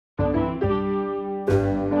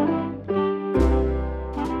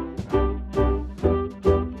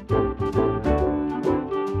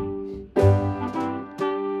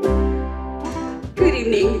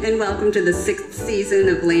welcome to the 6th season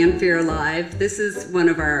of Lanphear Live. This is one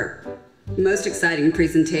of our most exciting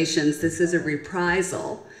presentations. This is a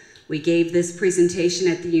reprisal. We gave this presentation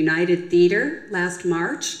at the United Theater last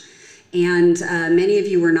March, and many of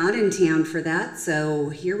you were not in town for that, so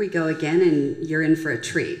here we go again, and you're in for a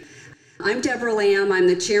treat. I'm Deborah Lamb. I'm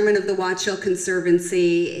the chairman of the Watch Hill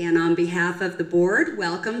Conservancy, and on behalf of the board,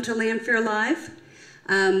 welcome to Lanphear Live.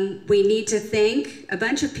 We need to thank a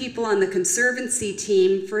bunch of people on the Conservancy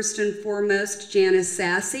team, first and foremost Janice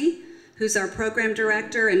Sassy, who's our program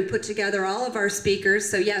director and put together all of our speakers.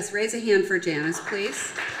 So yes, raise a hand for Janice,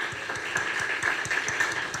 please.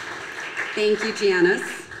 Thank you,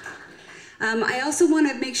 Janice. I also want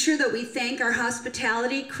to make sure that we thank our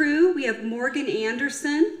hospitality crew. We have Morgan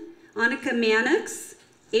Anderson, Annika Mannix,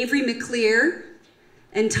 Avery McClear,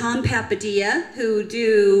 and Tom Papadilla, who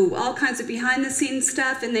do all kinds of behind-the-scenes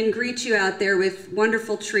stuff and then greet you out there with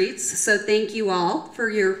wonderful treats. So thank you all for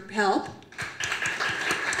your help.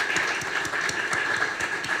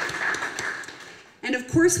 And of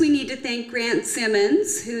course, we need to thank Grant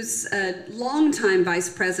Simmons, who's a longtime vice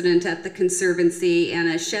president at the Conservancy and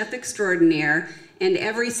a chef extraordinaire. And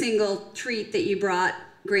every single treat that you brought,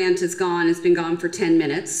 Grant is gone, has been gone for 10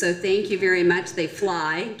 minutes, so thank you very much. They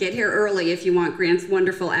fly. Get here early if you want Grant's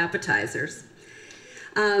wonderful appetizers.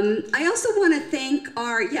 I also want to thank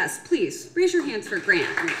our, yes, please, raise your hands for Grant.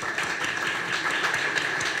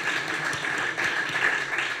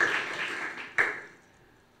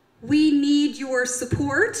 We need your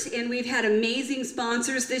support, and we've had amazing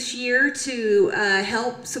sponsors this year to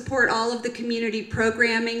help support all of the community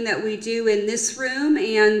programming that we do in this room,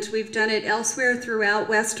 and we've done it elsewhere throughout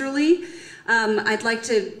Westerly. I'd like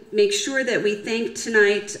to make sure that we thank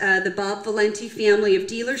tonight the Bob Valenti family of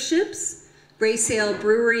dealerships, Braysale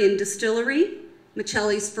Brewery and Distillery,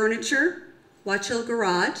 Michelli's Furniture, Watch Hill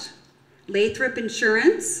Garage, Lathrop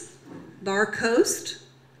Insurance, Bar Coast,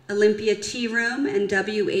 Olympia Tea Room and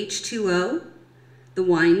WH2O, The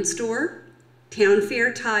Wine Store, Town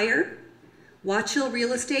Fair Tire, Watch Hill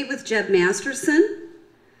Real Estate with Jeb Masterson,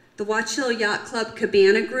 the Watch Hill Yacht Club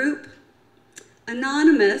Cabana Group,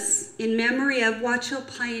 Anonymous in memory of Watch Hill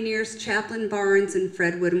pioneers Chaplain Barnes and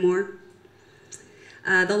Fred Whittemore,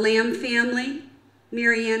 the Lamb family,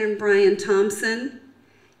 Marianne and Brian Thompson,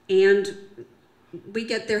 and we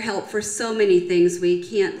get their help for so many things. We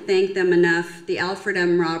can't thank them enough. The Alfred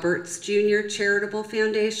M. Roberts Jr. Charitable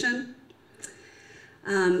Foundation.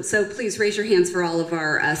 So please raise your hands for all of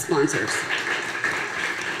our sponsors.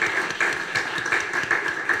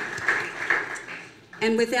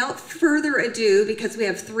 And without further ado, because we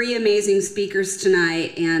have 3 amazing speakers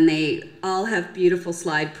tonight and they all have beautiful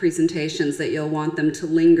slide presentations that you'll want them to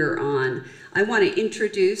linger on, I want to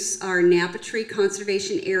introduce our Napatree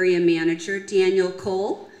Conservation Area Manager, Daniel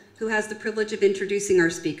Cole, who has the privilege of introducing our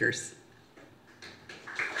speakers.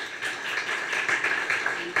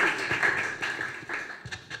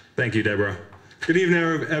 Thank you, Deborah. Good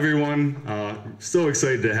evening, everyone. So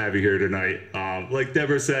excited to have you here tonight. Like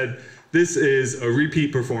Deborah said, this is a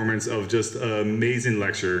repeat performance of just an amazing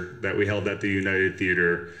lecture that we held at the United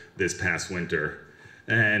Theater this past winter.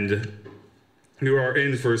 And we are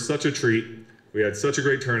in for such a treat. We had such a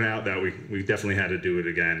great turnout that we definitely had to do it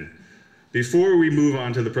again. Before we move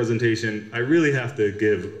on to the presentation, I really have to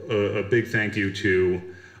give a big thank you to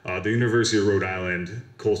the University of Rhode Island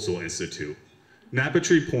Coastal Institute.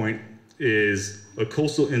 Napatree Point is a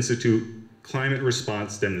Coastal Institute climate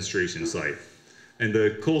response demonstration site. And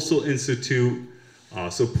the Coastal Institute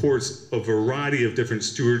supports a variety of different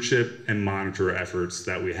stewardship and monitor efforts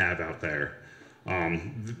that we have out there.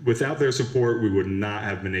 Without their support, we would not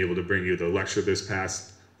have been able to bring you the lecture this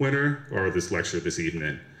past winter or this lecture this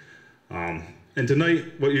evening. And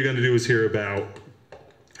tonight, what you're going to do is hear about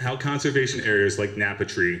how conservation areas like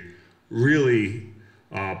Napatree really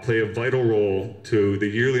play a vital role to the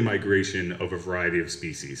yearly migration of a variety of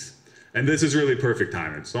species. And this is really perfect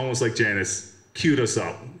timing. It's almost like Janice queued us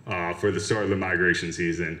up for the start of the migration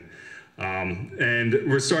season. And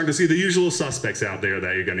we're starting to see the usual suspects out there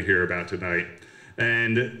that you're going to hear about tonight.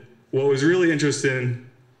 And what was really interesting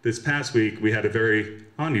this past week, we had a very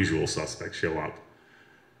unusual suspect show up.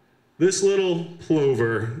 This little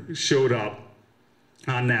plover showed up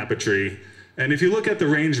on Napatree. And if you look at the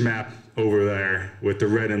range map over there with the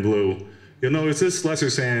red and blue, you'll notice this lesser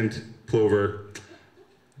sand plover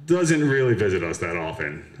doesn't really visit us that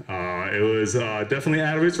often. It was definitely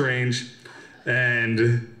out of its range.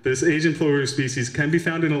 And this Asian plover species can be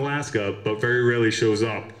found in Alaska, but very rarely shows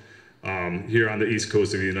up here on the east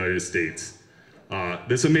coast of the United States.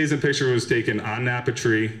 This amazing picture was taken on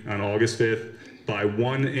Napatree on August 5th by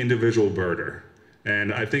one individual birder.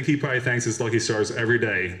 And I think he probably thanks his lucky stars every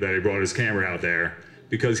day that he brought his camera out there,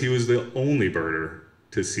 because he was the only birder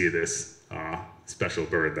to see this special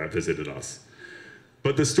bird that visited us.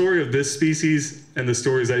 But the story of this species and the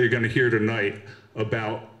stories that you're going to hear tonight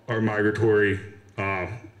about our migratory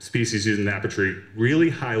species using Napatree really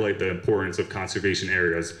highlight the importance of conservation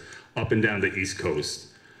areas up and down the East Coast.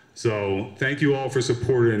 So thank you all for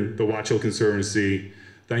supporting the Watch Hill Conservancy.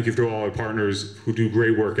 Thank you to all our partners who do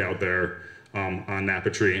great work out there on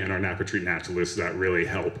Napatree, and our Napatree naturalists that really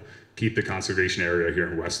help keep the conservation area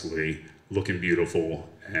here in Westerly looking beautiful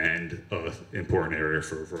and an important area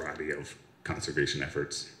for a variety of conservation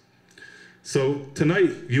efforts. So tonight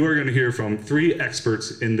you are going to hear from 3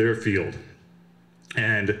 experts in their field.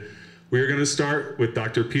 And we are going to start with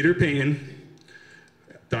Dr. Peter Paton.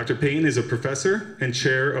 Dr. Paton is a professor and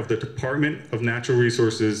chair of the Department of Natural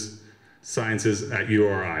Resources Sciences at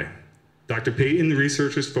URI. Dr. Paton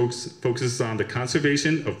focuses on the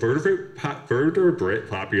conservation of vertebrate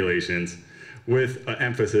populations with an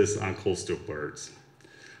emphasis on coastal birds.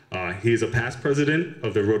 He is a past president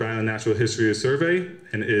of the Rhode Island Natural History Survey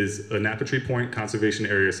and is a Napatree Point Conservation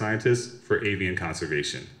Area Scientist for avian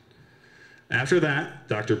conservation. After that,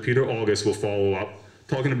 Dr. Peter August will follow up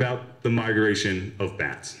talking about the migration of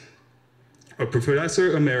bats. A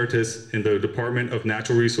professor emeritus in the Department of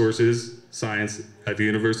Natural Resources Science at the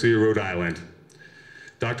University of Rhode Island,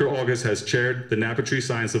 Dr. August has chaired the Napatree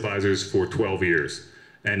Science Advisors for 12 years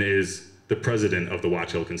and is the president of the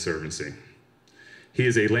Watch Hill Conservancy. He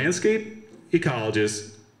is a landscape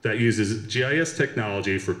ecologist that uses GIS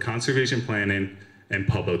technology for conservation planning and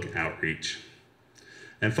public outreach.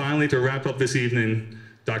 And finally, to wrap up this evening,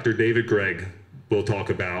 Dr. David Gregg will talk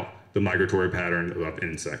about the migratory pattern of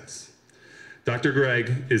insects. Dr.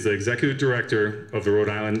 Gregg is the executive director of the Rhode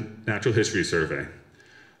Island Natural History Survey.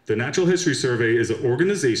 The Natural History Survey is an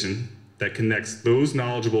organization that connects those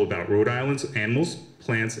knowledgeable about Rhode Island's animals,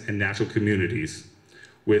 plants, and natural communities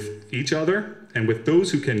with each other and with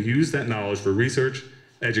those who can use that knowledge for research,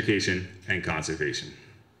 education, and conservation.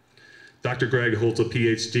 Dr. Gregg holds a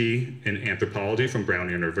PhD in anthropology from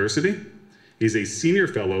Brown University. He's a senior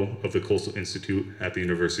fellow of the Coastal Institute at the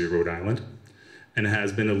University of Rhode Island and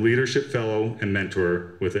has been a leadership fellow and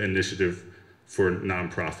mentor with an initiative for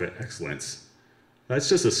nonprofit excellence. That's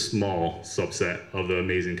just a small subset of the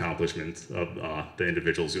amazing accomplishments of the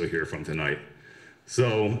individuals you'll hear from tonight.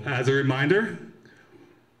 So as a reminder,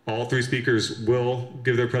 all 3 speakers will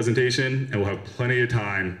give their presentation and we'll have plenty of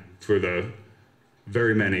time for the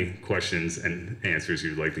very many questions and answers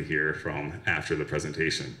you'd like to hear from after the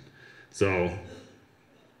presentation. So,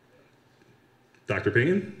 Dr.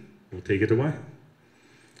 Paton, we'll take it away.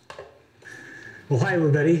 Well, hi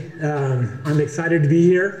everybody. I'm excited to be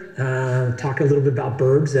here, talk a little bit about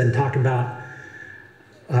birds and talk about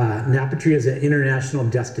Napatree as an international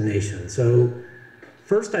destination. So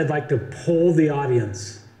first I'd like to poll the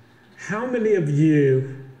audience. How many of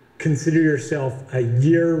you consider yourself a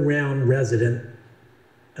year-round resident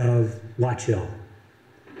of Watch Hill?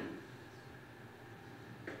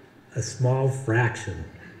 A small fraction.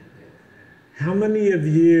 How many of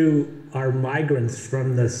you are migrants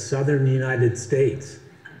from the southern United States?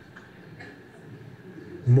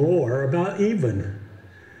 More, about even.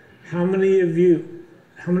 How many of you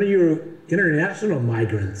are international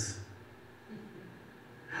migrants?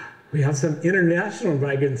 We have some international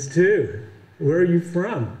migrants too. Where are you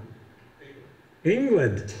from?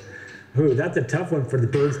 England. Ooh, that's a tough one for the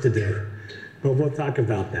birds to do, but we'll talk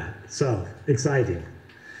about that. So, exciting.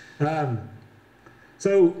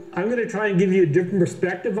 So I'm going to try and give you a different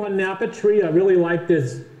perspective on Napatree. I really like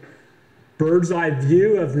this bird's eye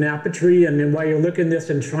view of Napatree, and then while you're looking at this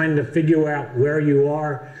and trying to figure out where you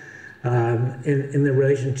are in the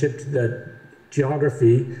relationship to the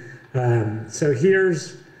geography. So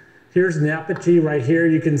here's Napatree right here.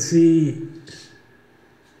 You can see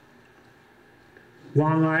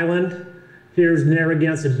Long Island. Here's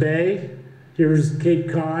Narragansett Bay. Here's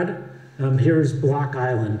Cape Cod. Here's Block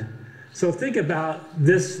Island. So think about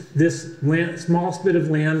this small spit of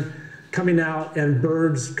land coming out and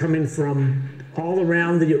birds coming from all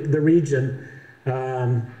around the region,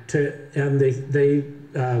 and they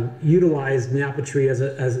utilize Napatree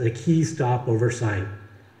as a key stopover site.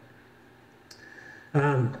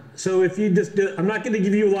 So if you just I'm not going to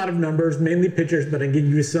give you a lot of numbers, mainly pictures, but I'll give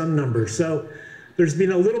you some numbers. So there's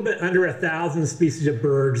been a little bit under 1,000 species of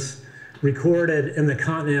birds recorded in the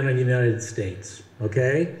continental United States,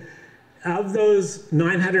 okay? Of those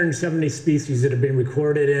 970 species that have been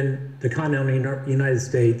recorded in the continental United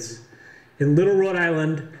States, in Little Rhode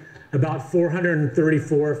Island, about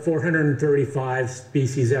 435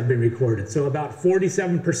 species have been recorded. So about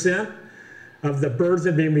 47% of the birds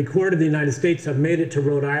that have been recorded in the United States have made it to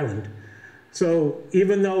Rhode Island. So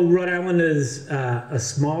even though Rhode Island is a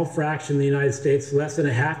small fraction of the United States, less than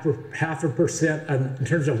half a percent in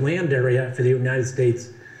terms of land area for the United States,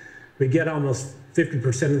 we get almost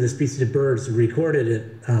 50% of the species of birds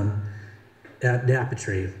recorded at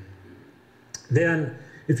Napatree. Then,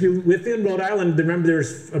 if you within Rhode Island, remember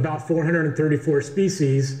there's about 434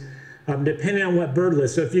 species, depending on what bird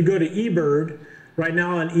list. So if you go to eBird, right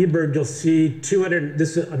now on eBird you'll see 200.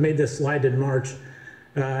 I made this slide in March.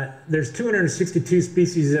 There's 262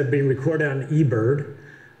 species that have been recorded on eBird.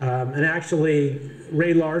 And actually,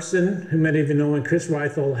 Ray Larson, who many of you know, and Chris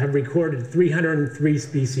Reithel have recorded 303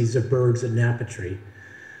 species of birds at Napatree.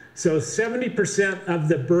 So 70% of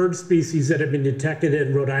the bird species that have been detected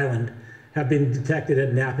in Rhode Island have been detected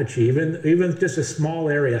at Napatree. Even just a small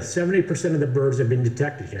area, 70% of the birds have been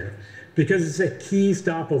detected here because it's a key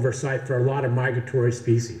stopover site for a lot of migratory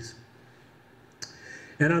species.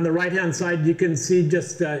 And on the right-hand side, you can see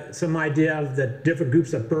just some idea of the different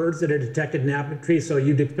groups of birds that are detected in Napatree. So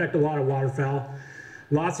you'd expect a lot of waterfowl,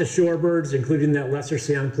 lots of shorebirds, including that lesser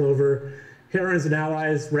sand plover, herons and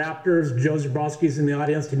allies, raptors. Joe Zabrowski's in the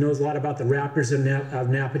audience. He knows a lot about the raptors of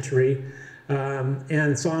Napatree,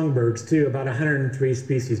 and songbirds too, about 103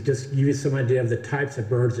 species. Just to give you some idea of the types of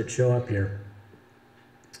birds that show up here.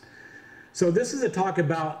 So this is a talk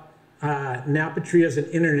about Napatree as an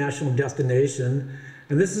international destination.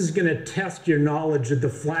 And this is going to test your knowledge of the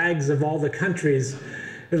flags of all the countries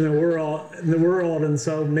in the world. And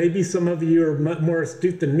so maybe some of you are more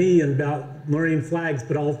astute than me about learning flags,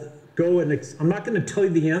 but I'll go and I'm not going to tell you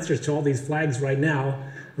the answers to all these flags right now.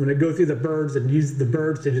 I'm going to go through the birds and use the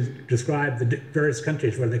birds to describe the various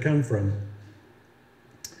countries where they come from.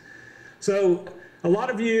 So a lot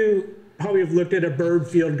of you probably have looked at a bird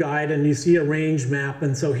field guide and you see a range map.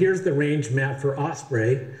 And so here's the range map for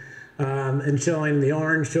osprey. And showing the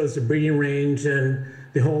orange shows the breeding range and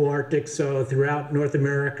the whole Arctic, so throughout North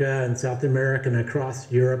America and South America and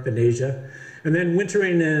across Europe and Asia. And then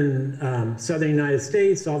wintering in southern United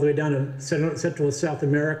States all the way down to Central South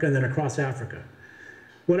America and then across Africa.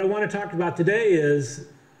 What I want to talk about today is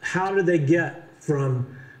how do they get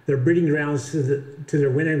from their breeding grounds to their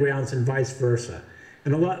wintering grounds and vice versa.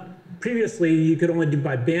 And previously you could only do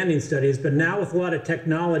by banding studies, but now with a lot of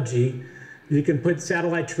technology, you can put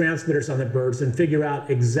satellite transmitters on the birds and figure out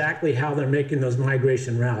exactly how they're making those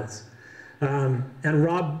migration routes. And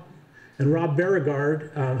Rob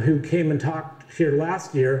Beauregard, who came and talked here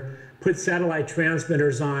last year, put satellite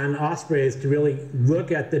transmitters on ospreys to really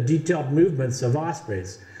look at the detailed movements of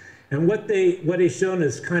ospreys. And what he's shown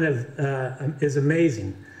is kind of is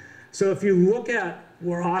amazing. So if you look at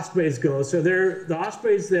where ospreys go, so the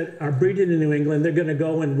ospreys that are breeding in New England, they're going to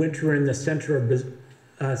go and winter in the center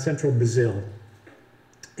of central Brazil.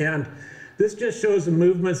 And this just shows the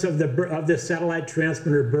movements of the satellite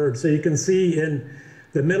transmitter bird. So you can see in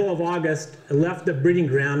the middle of August, it left the breeding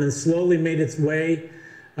ground and slowly made its way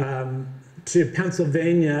to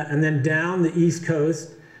Pennsylvania and then down the East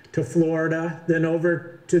Coast to Florida, then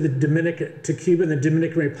over to Cuba and the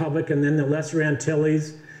Dominican Republic, and then the Lesser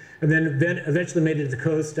Antilles, and then eventually made it to the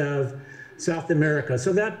coast of South America.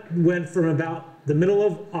 So that went from about the middle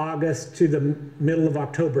of August to the middle of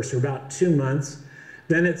October, so about 2 months.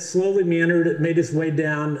 Then it slowly meandered, it made its way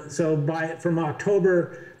down. So from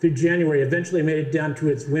October through January, eventually made it down to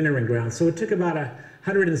its wintering grounds. So it took about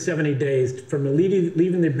 170 days from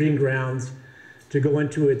leaving the breeding grounds to go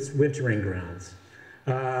into its wintering grounds.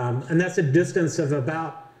 And that's a distance of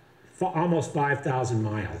about almost 5,000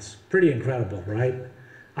 miles. Pretty incredible, right?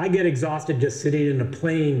 I get exhausted just sitting in a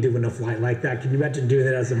plane doing a flight like that. Can you imagine doing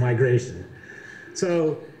that as a migration?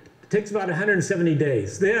 So it takes about 170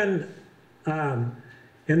 days. Then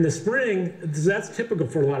in the spring, that's typical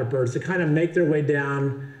for a lot of birds to kind of make their way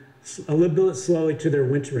down a little bit slowly to their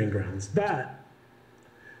wintering grounds. But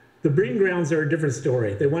the breeding grounds are a different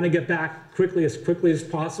story. They want to get back quickly as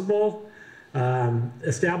possible,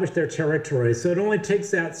 establish their territory. So it only takes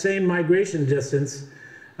that same migration distance.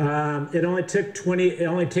 It only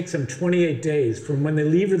takes them 28 days from when they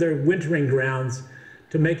leave their wintering grounds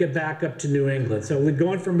to make it back up to New England. So we're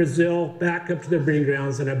going from Brazil back up to their breeding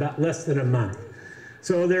grounds in about less than a month.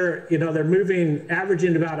 So they're moving,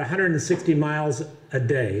 averaging about 160 miles a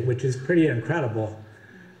day, which is pretty incredible.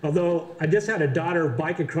 Although I just had a daughter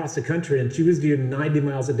bike across the country and she was doing 90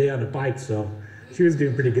 miles a day on a bike, so she was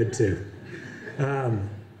doing pretty good too.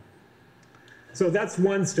 So that's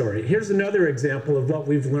one story. Here's another example of what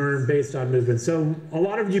we've learned based on movement. So a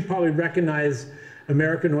lot of you probably recognize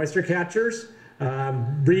American oyster catchers.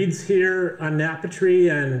 Breeds here on Napatree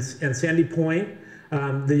and Sandy Point.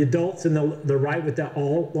 The adults in the right with the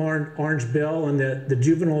all orange bill, and the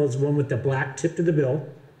juvenile is one with the black tip to the bill.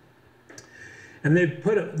 And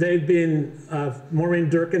Maureen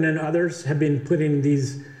Durkin and others have been putting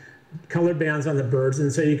these color bands on the birds,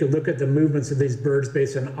 and so you can look at the movements of these birds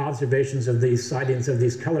based on observations of these sightings of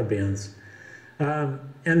these color bands.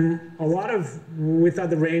 And we thought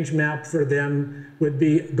the range map for them would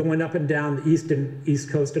be going up and down the east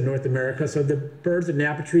coast of North America. So the birds at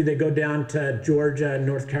Napatree, they go down to Georgia and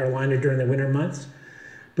North Carolina during the winter months.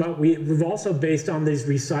 But we've also, based on these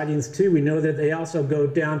re-sightings too, we know that they also go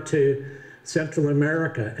down to Central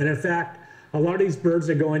America. And in fact, a lot of these birds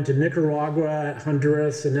are going to Nicaragua,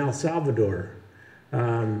 Honduras, and El Salvador,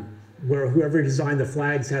 where whoever designed the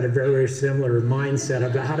flags had a very, very similar mindset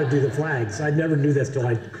about how to do the flags. I never knew this till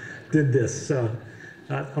I did this, so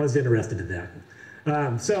I was interested in that.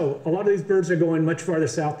 So a lot of these birds are going much farther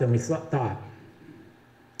south than we thought.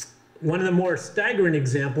 One of the more staggering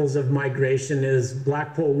examples of migration is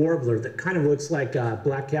blackpoll warbler that kind of looks like a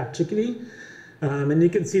black-capped chickadee. And you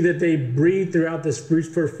can see that they breed throughout the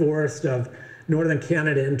spruce fir forest of northern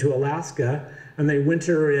Canada into Alaska, and they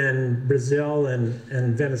winter in Brazil and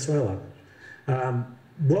Venezuela.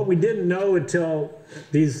 What we didn't know until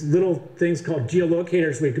these little things called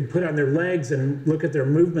geolocators we could put on their legs and look at their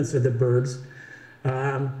movements of the birds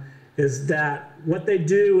is that what they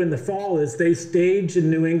do in the fall is they stage in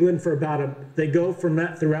New England for they go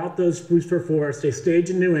throughout those spruce fir forests, they stage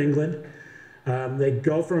in New England. They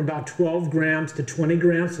go from about 12 grams to 20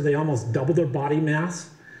 grams, so they almost double their body mass.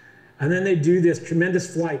 And then they do this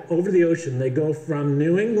tremendous flight over the ocean. They go from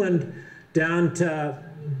New England down to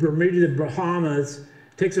Bermuda, the Bahamas.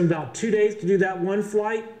 It takes them about 2 days to do that one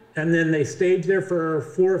flight, and then they stage there for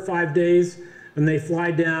 4 or 5 days, and they fly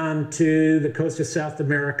down to the coast of South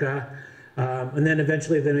America, and then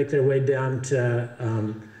eventually they make their way down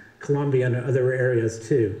to Colombia and other areas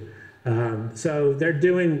too. So they're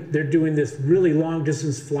doing this really long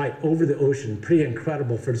distance flight over the ocean. Pretty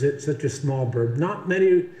incredible for such a small bird. Not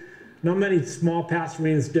many small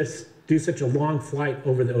passerines just do such a long flight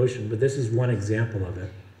over the ocean, but this is one example of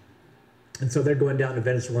it. And so they're going down to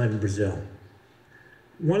Venezuela and Brazil.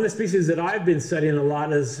 One of the species that I've been studying a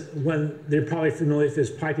lot is one they're probably familiar with is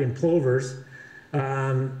piping plovers.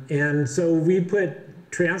 And so we put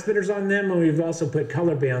transmitters on them, and we've also put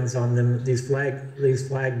color bands on them, these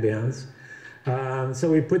flag bands.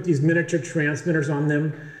 So we put these miniature transmitters on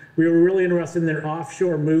them. We were really interested in their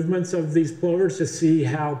offshore movements of these plovers to see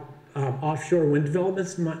how offshore wind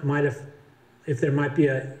developments if there might be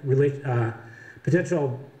a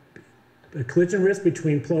potential collision risk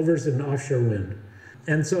between plovers and offshore wind.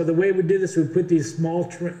 And so the way we did this, we put these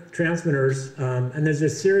small transmitters, and there's a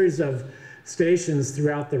series of stations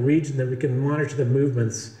throughout the region that we can monitor the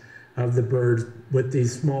movements of the birds with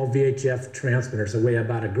these small VHF transmitters that weigh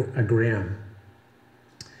about a gram.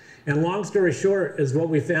 And long story short is what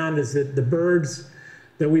we found is that the birds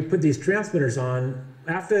that we put these transmitters on,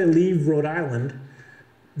 after they leave Rhode Island,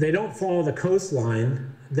 they don't follow the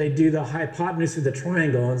coastline. They do the hypotenuse of the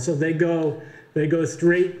triangle, and so they go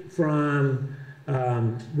straight from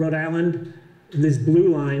Rhode Island, these blue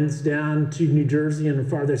lines, down to New Jersey and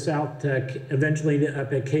farther south to eventually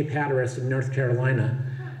up at Cape Hatteras in North Carolina.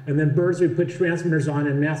 And then birds we put transmitters on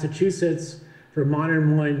in Massachusetts for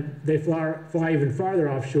monitoring, they fly even farther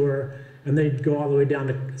offshore, and they go all the way down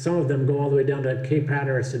to, some of them go all the way down to Cape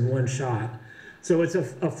Hatteras in one shot. So it's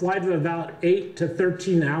a flight of about 8 to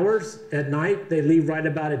 13 hours at night. They leave right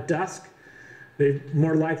about at dusk. They're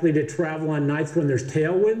more likely to travel on nights when there's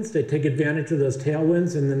tailwinds. They take advantage of those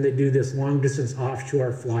tailwinds, and then they do this long distance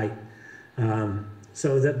offshore flight.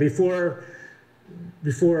 So that before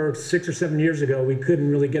 6 or 7 years ago, we couldn't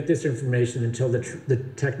really get this information until the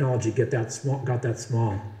technology got that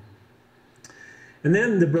small. And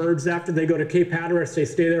then the birds, after they go to Cape Hatteras, they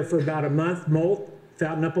stay there for about a month, molt,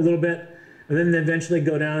 fatten up a little bit, and then they eventually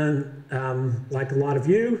go down, like a lot of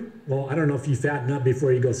you. Well, I don't know if you fatten up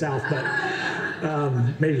before you go south, but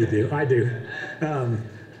maybe you do. I do.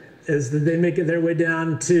 Is that they make their way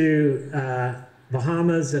down to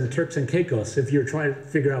Bahamas and Turks and Caicos. If you're trying to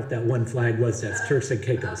figure out what that one flag was, that's Turks and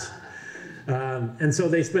Caicos. And so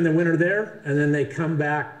they spend the winter there, and then they come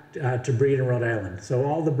back to breed in Rhode Island. So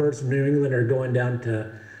all the birds from New England are going down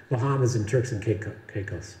to Bahamas and Turks and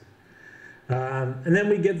Caicos. And then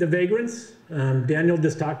we get the vagrants. Daniel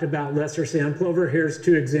just talked about lesser sand plover. Here's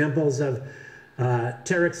two examples of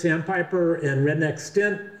Pteryx sandpiper and redneck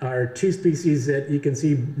stint are two species that you can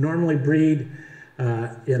see normally breed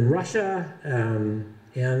in Russia and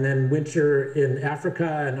then winter in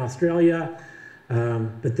Africa and Australia,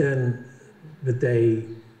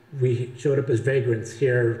 we showed up as vagrants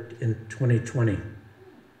here in 2020.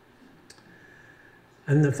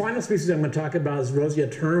 And the final species I'm going to talk about is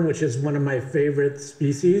Rosia tern, which is one of my favorite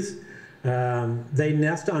species. They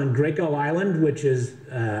nest on Gregg Island, which is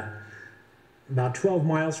about 12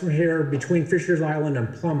 miles from here, between Fisher's Island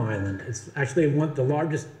and Plum Island. It's actually one of the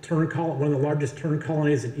largest tern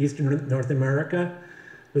colonies in eastern North America.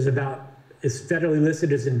 It's federally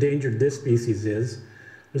listed as endangered. This species is.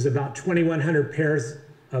 There's about 2,100 pairs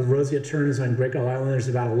of Rosia terns on Gregg Island. There's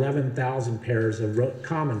about 11,000 pairs of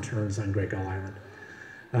common terns on Gregg Island.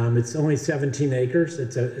 It's only 17 acres.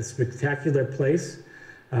 It's a spectacular place.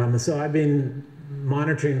 So I've been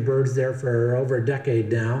monitoring birds there for over a decade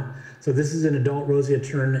now. So this is an adult Rosia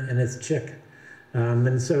tern and its chick.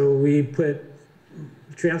 And so we put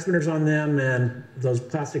transmitters on them and those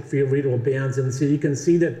plastic field readable bands. And so you can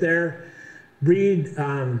see that they're breed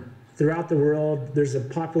throughout the world. There's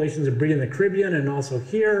populations that breed in the Caribbean and also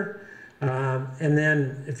here. And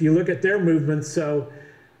then if you look at their movements, so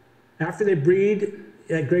after they breed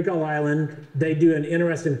at Gregg Island, they do an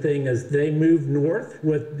interesting thing as they move north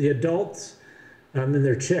with the adults and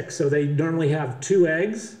their chicks. So they normally have 2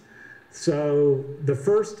 eggs. So the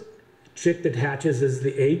first chick that hatches is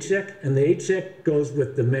the A chick, and the A chick goes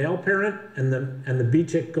with the male parent, and the B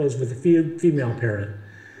chick goes with the female parent.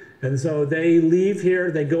 And so they leave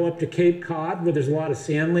here, they go up to Cape Cod where there's a lot of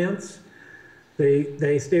sand lance.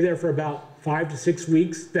 They stay there for about 5 to 6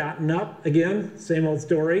 weeks, fatten up again, same old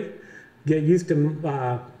story, get used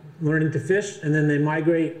to learning to fish, and then they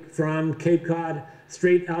migrate from Cape Cod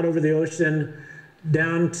straight out over the ocean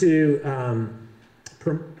down to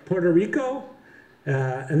Puerto Rico,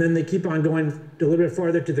 and then they keep on going a little bit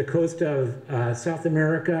farther to the coast of South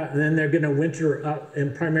America, and then they're going to winter up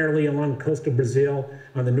and primarily along the coast of Brazil,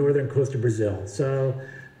 on the northern coast of Brazil. So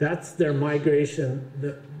that's their migration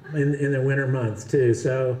in the winter months too.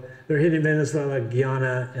 So they're hitting Venezuela,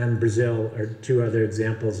 Guyana, and Brazil are 2 other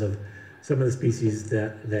examples of some of the species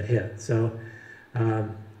that hit. So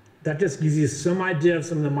that just gives you some idea of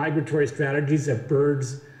some of the migratory strategies that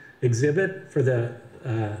birds exhibit for the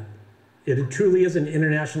it truly is an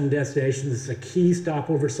international destination. It's a key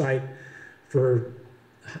stopover site for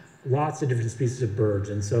lots of different species of birds.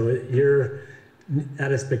 And so you're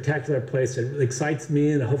at a spectacular place that excites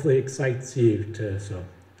me and hopefully excites you too. So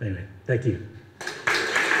anyway, thank you.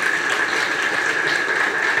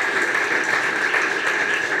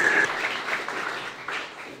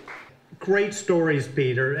 Great stories,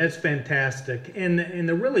 Peter. That's fantastic. And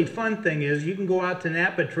the really fun thing is you can go out to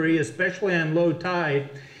Napatree, especially on low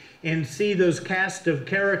tide, and see those cast of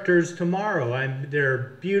characters tomorrow.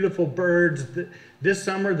 They're beautiful birds. This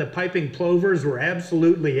summer, the piping plovers were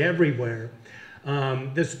absolutely everywhere.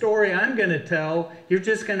 The story I'm going to tell, you're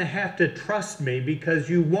just going to have to trust me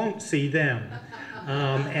because you won't see them.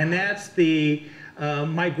 And that's the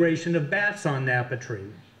migration of bats on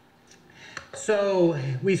Napatree. So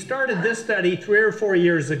we started this study 3 or 4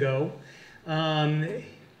 years ago.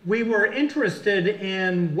 We were interested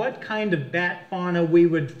in what kind of bat fauna we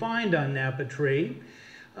would find on Napatree.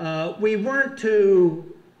 We weren't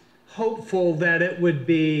too hopeful that it would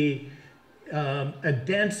be a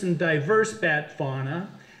dense and diverse bat fauna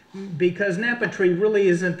because Napatree really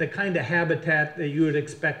isn't the kind of habitat that you would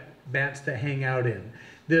expect bats to hang out in.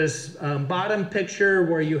 This bottom picture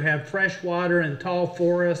where you have fresh water and tall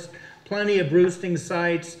forest, plenty of roosting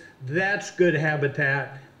sites, that's good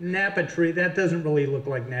habitat. Napatree, that doesn't really look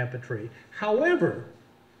like Napatree. However,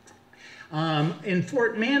 in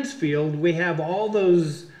Fort Mansfield, we have all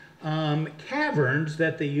those caverns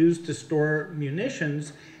that they use to store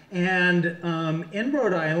munitions. And in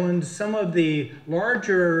Rhode Island, some of the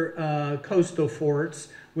larger coastal forts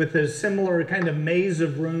with a similar kind of maze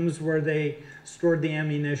of rooms where they stored the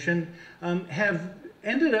ammunition have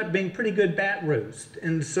ended up being pretty good bat roost.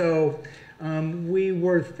 And so we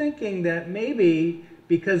were thinking that maybe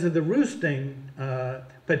because of the roosting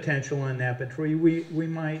potential on Napatree, we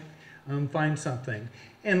might find something.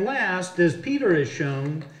 And last, as Peter has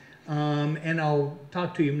shown, and I'll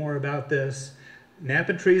talk to you more about this,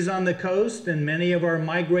 Napatree's on the coast, and many of our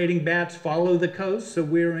migrating bats follow the coast, so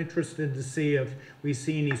we're interested to see if we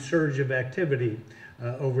see any surge of activity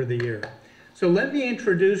over the year. So let me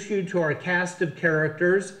introduce you to our cast of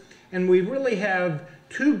characters, and we really have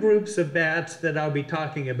 2 groups of bats that I'll be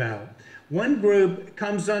talking about. One group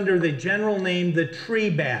comes under the general name the tree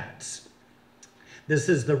bats. This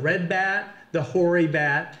is the red bat, the hoary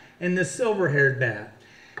bat, and the silver-haired bat.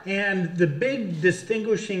 And the big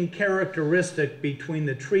distinguishing characteristic between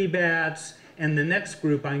the tree bats and the next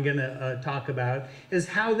group I'm going to talk about is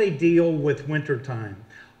how they deal with wintertime.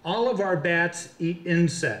 All of our bats eat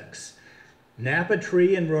insects.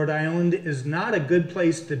 Napatree in Rhode Island is not a good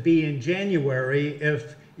place to be in January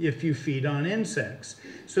if if you feed on insects.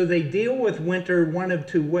 So they deal with winter one of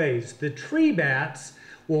two ways. The tree bats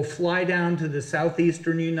will fly down to the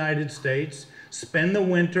southeastern United States, spend the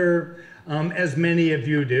winter, as many of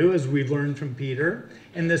you do, as we've learned from Peter,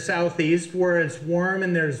 in the southeast where it's warm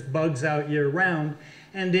and there's bugs out year round.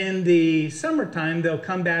 And in the summertime, they'll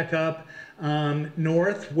come back up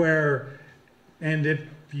north where, and if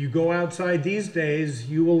you go outside these days,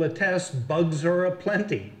 you will attest bugs are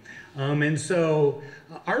aplenty. And so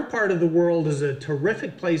our part of the world is a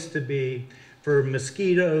terrific place to be for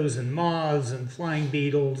mosquitoes and moths and flying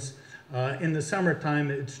beetles. In the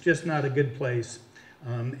summertime, it's just not a good place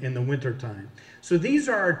in the wintertime. So these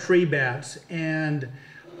are our tree bats, and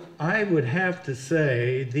I would have to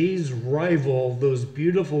say these rival those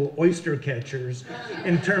beautiful oyster catchers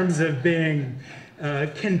in terms of being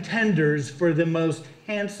contenders for the most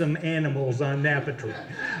handsome animals on Napatree.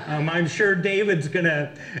 I'm sure David's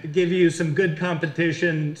gonna give you some good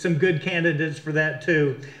competition, some good candidates for that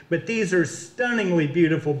too. But these are stunningly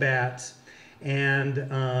beautiful bats. And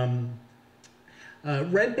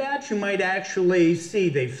red bats you might actually see,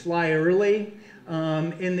 they fly early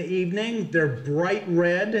in the evening. They're bright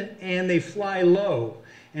red and they fly low.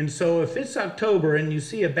 And so if it's October and you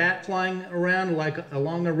see a bat flying around like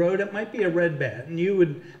along the road, it might be a red bat, and you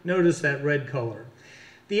would notice that red color.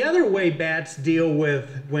 The other way bats deal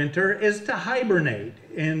with winter is to hibernate.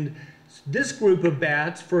 And this group of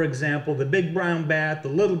bats, for example, the big brown bat, the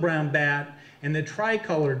little brown bat, and the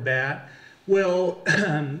tricolored bat, will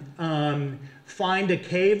find a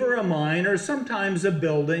cave or a mine or sometimes a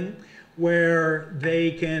building where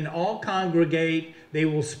they can all congregate. They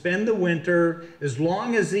will spend the winter as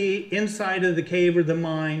long as the inside of the cave or the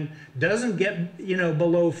mine doesn't get,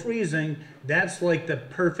 below freezing. That's like the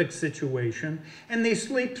perfect situation. And they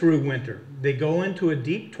sleep through winter. They go into a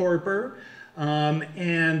deep torpor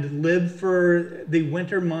and live for the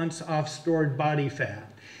winter months off stored body fat.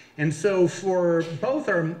 And so for both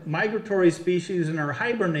our migratory species and our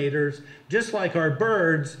hibernators, just like our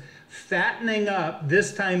birds, fattening up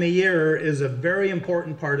this time of year is a very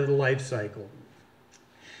important part of the life cycle.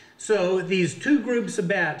 So these two groups of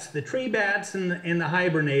bats, the tree bats and the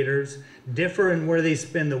hibernators, differ in where they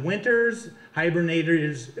spend the winters.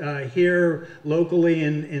 Hibernators here locally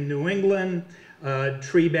in New England,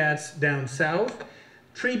 tree bats down south.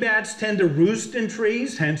 Tree bats tend to roost in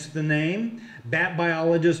trees, hence the name. Bat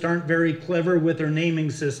biologists aren't very clever with their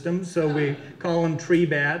naming systems, so we call them tree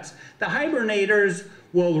bats. The hibernators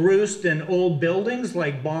will roost in old buildings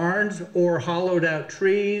like barns or hollowed out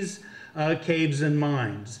trees, caves, and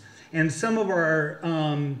mines. And some of our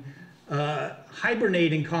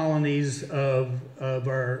hibernating colonies of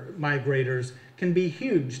our migrators can be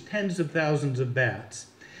huge, tens of thousands of bats.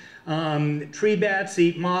 Tree bats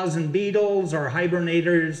eat moths and beetles. Our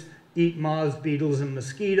hibernators eat moths, beetles, and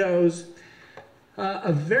mosquitoes.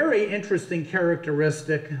 A very interesting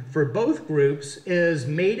characteristic for both groups is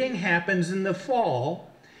mating happens in the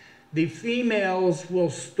fall. The females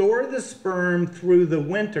will store the sperm through the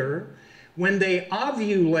winter. When they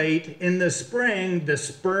ovulate in the spring, the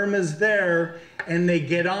sperm is there and they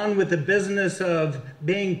get on with the business of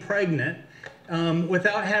being pregnant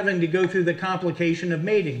without having to go through the complication of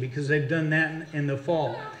mating, because they've done that in the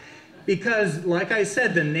fall. Because, like I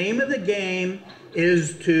said, the name of the game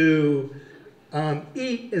is to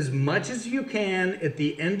eat as much as you can at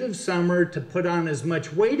the end of summer to put on as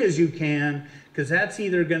much weight as you can, because that's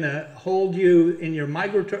either going to hold you in your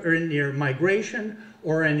migration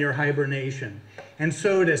or in your hibernation. And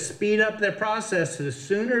so to speed up the process, the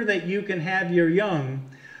sooner that you can have your young,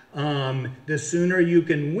 the sooner you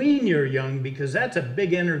can wean your young, because that's a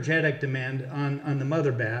big energetic demand on the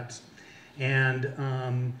mother bats.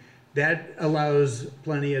 And that allows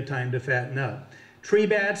plenty of time to fatten up. Tree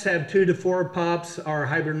bats have 2 to 4 pups. Our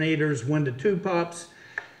hibernators 1 to 2 pups.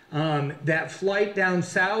 That flight down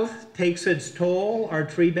south takes its toll. Our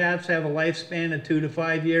tree bats have a lifespan of 2 to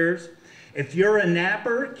 5 years. If you're a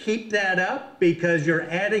napper, keep that up, because you're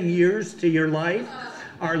adding years to your life.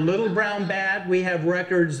 Our little brown bat, we have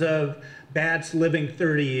records of bats living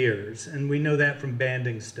 30 years, and we know that from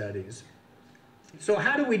banding studies. So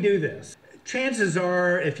how do we do this? Chances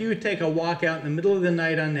are, if you take a walk out in the middle of the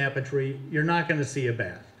night on Napatree, you're not going to see a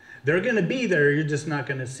bat. They're going to be there, you're just not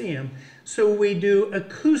going to see them. So we do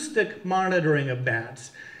acoustic monitoring of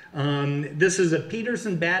bats. This is a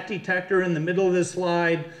Peterson bat detector in the middle of this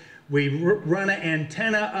slide. We run an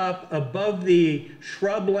antenna up above the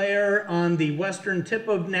shrub layer on the western tip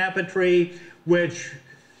of Napatree, which,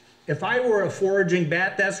 if I were a foraging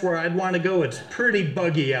bat, that's where I'd want to go. It's pretty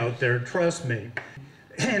buggy out there, trust me.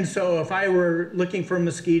 And so if I were looking for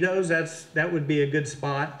mosquitoes, that would be a good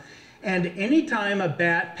spot. And anytime a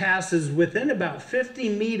bat passes within about 50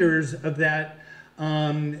 meters of that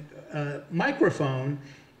microphone,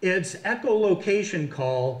 its echolocation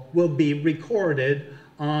call will be recorded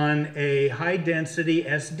on a high-density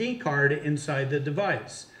SD card inside the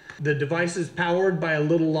device. The device is powered by a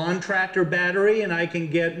little lawn tractor battery, and I can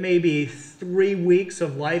get maybe 3 weeks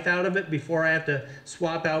of life out of it before I have to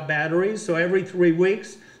swap out batteries. So every 3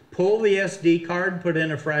 weeks, pull the SD card, put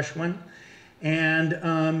in a fresh one,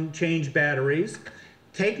 and change batteries.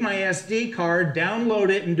 Take my SD card,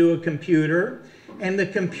 download it into a computer, and the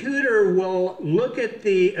computer will look at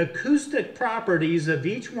the acoustic properties of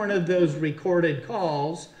each one of those recorded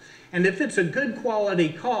calls, and if it's a good quality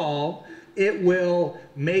call, it will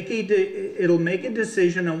make it'll make a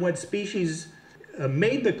decision on what species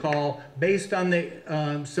made the call based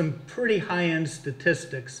on some pretty high-end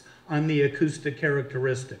statistics on the acoustic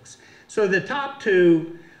characteristics. So the top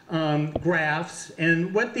two graphs,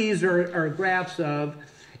 and what these are graphs of,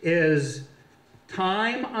 is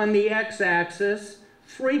time on the x-axis,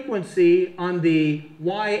 frequency on the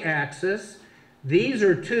y-axis. These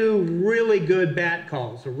are two really good bat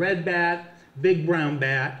calls, a red bat, big brown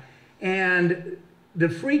bat, and the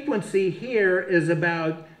frequency here is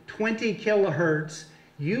about 20 kilohertz.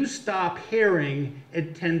 You stop hearing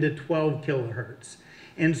at 10 to 12 kilohertz.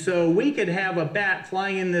 And so we could have a bat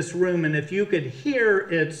flying in this room, and if you could hear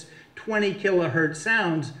its 20 kilohertz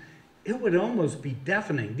sounds, it would almost be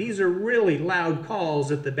deafening. These are really loud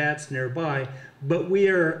calls at the bats nearby, but we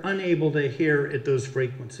are unable to hear at those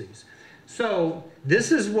frequencies. So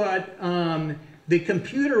this is what the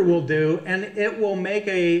computer will do, and it will make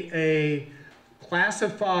a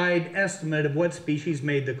classified estimate of what species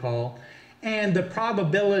made the call and the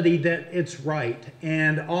probability that it's right.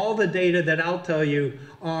 And all the data that I'll tell you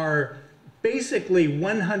are basically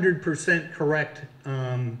 100% correct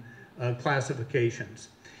classifications.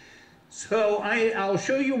 So I'll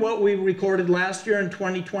show you what we recorded last year in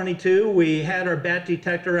 2022. We had our bat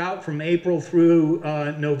detector out from April through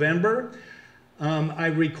November. I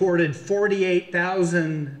recorded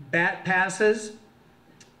 48,000 bat passes.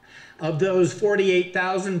 Of those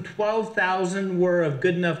 48,000, 12,000 were of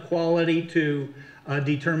good enough quality to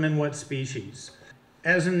determine what species.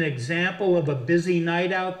 As an example of a busy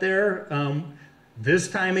night out there, this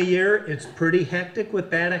time of year, it's pretty hectic with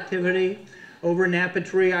bat activity. Over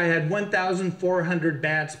Napatree, I had 1,400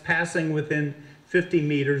 bats passing within 50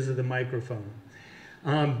 meters of the microphone.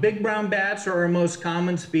 Big brown bats are our most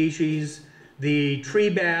common species. The tree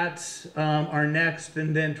bats are next,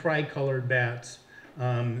 and then tricolored bats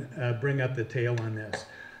bring up the tail on this.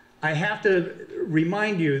 I have to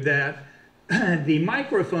remind you that the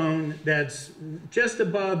microphone that's just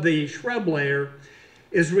above the shrub layer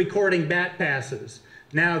is recording bat passes.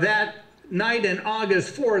 Now that night in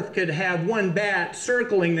August 4th could have one bat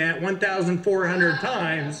circling that 1,400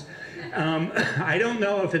 times. I don't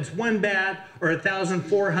know if it's one bat or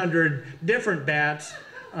 1,400 different bats.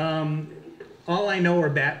 All I know are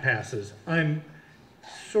bat passes. I'm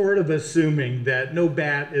sort of assuming that no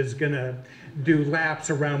bat is going to do laps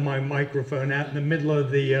around my microphone out in the middle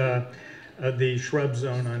of the shrub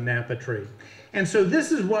zone on Napatree. And so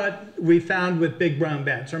this is what we found with big brown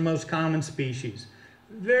bats, our most common species.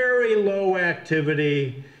 Very low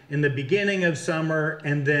activity in the beginning of summer,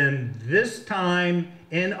 and then this time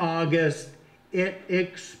in August, it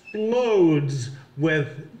explodes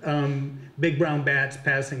with big brown bats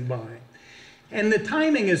passing by. And the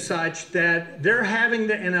timing is such that they're having,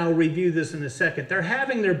 and I'll review this in a second, they're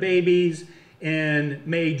having their babies in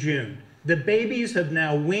May, June. The babies have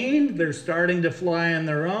now weaned, they're starting to fly on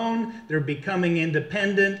their own, they're becoming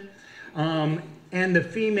independent, and the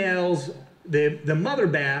females, the mother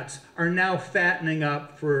bats, are now fattening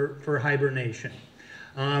up for hibernation.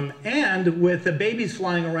 And with the babies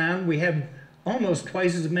flying around, we have almost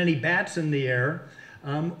twice as many bats in the air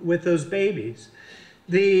with those babies.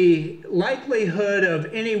 The likelihood of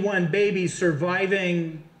any one baby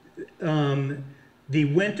surviving the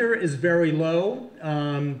winter is very low.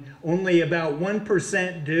 Only about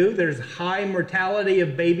 1% do. There's high mortality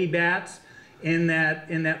of baby bats in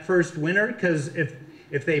that first winter, because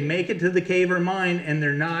if they make it to the cave or mine and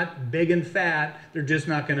they're not big and fat, they're just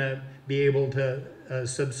not going to be able to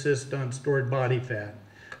subsist on stored body fat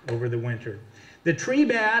over the winter. The tree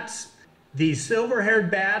bats, the silver-haired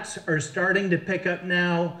bats, are starting to pick up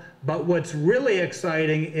now, but what's really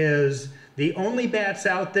exciting is the only bats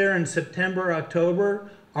out there in September, October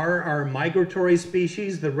are our migratory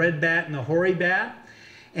species, the red bat and the hoary bat.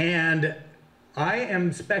 And I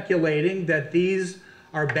am speculating that these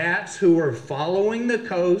are bats who are following the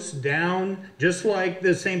coast down, just like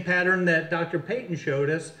the same pattern that Dr. Paton showed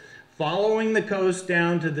us, following the coast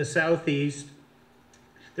down to the southeast.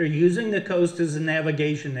 They're using the coast as a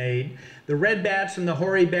navigation aid. The red bats and the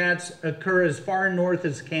hoary bats occur as far north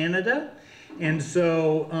as Canada. And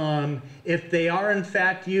so if they are in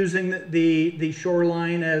fact using the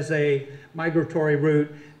shoreline as a migratory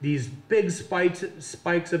route, these big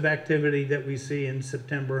spikes of activity that we see in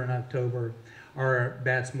September and October are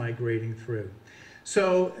bats migrating through.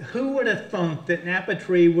 So who would have thunk that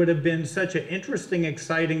Napatree would have been such an interesting,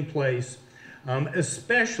 exciting place,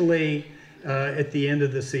 especially at the end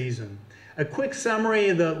of the season? A quick summary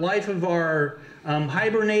of the life of our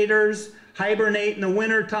hibernators. Hibernate in the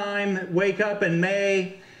wintertime, wake up in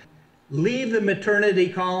May, leave the maternity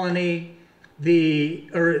colony,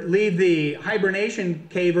 leave the hibernation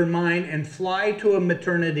cave or mine and fly to a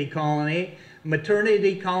maternity colony.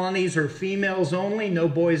 Maternity colonies are females only, no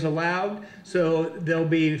boys allowed. So there'll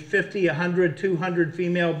be 50, 100, 200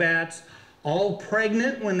 female bats, all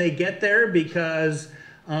pregnant when they get there because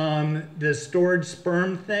the stored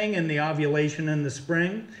sperm thing and the ovulation in the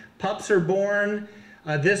spring. Pups are born.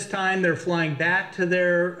 This time they're flying back to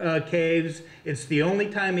their caves. It's the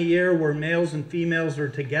only time of year where males and females are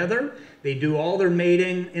together. They do all their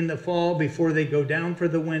mating in the fall before they go down for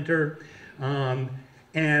the winter.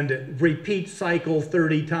 And repeat cycle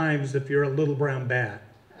 30 times if you're a little brown bat.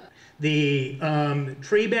 The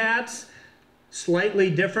tree bats, slightly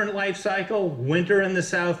different life cycle. Winter in the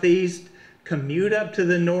southeast, commute up to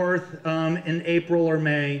the north in April or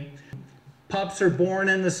May. Pups are born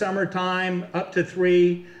in the summertime, up to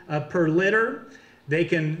 3 per litter. They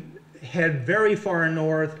can head very far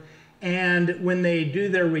north, and when they do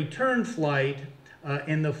their return flight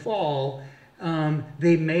in the fall,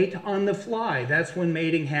 they mate on the fly. That's when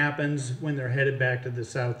mating happens, when they're headed back to the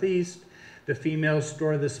southeast. The females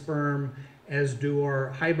store the sperm, as do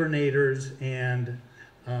our hibernators, and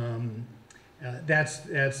that's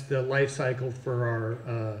the life cycle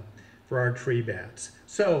for our tree bats.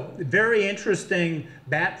 So very interesting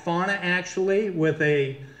bat fauna, actually, with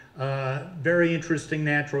a very interesting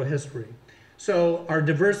natural history. So our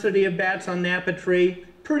diversity of bats on Napatree,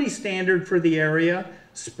 pretty standard for the area.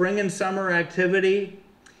 Spring and summer activity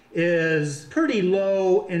is pretty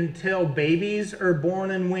low until babies are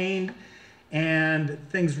born and weaned, and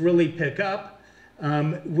things really pick up.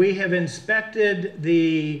 We have inspected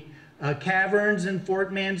the caverns in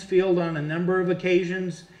Fort Mansfield on a number of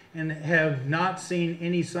occasions and have not seen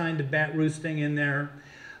any sign of bat roosting in there.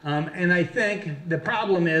 And I think the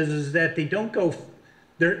problem is that they don't go,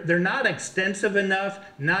 they're not extensive enough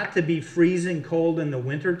not to be freezing cold in the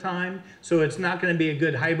winter time, so it's not going to be a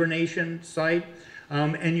good hibernation site.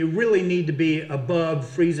 And you really need to be above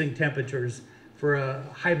freezing temperatures for a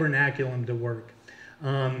hibernaculum to work.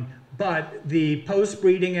 But the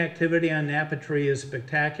post-breeding activity on Napatree is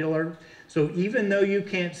spectacular. So even though you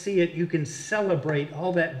can't see it, you can celebrate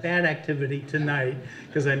all that bat activity tonight,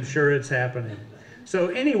 because I'm sure it's happening. So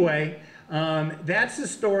anyway, that's the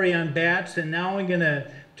story on bats, and now I'm going to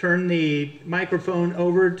turn the microphone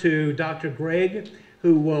over to Dr. Gregg,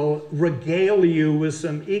 who will regale you with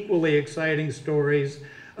some equally exciting stories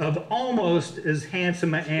of almost as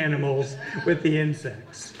handsome animals with the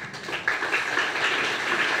insects.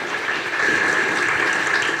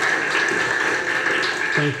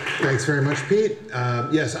 Thanks very much, Pete.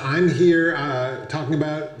 Yes, I'm here talking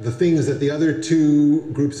about the things that the other two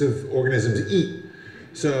groups of organisms eat.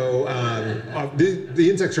 So the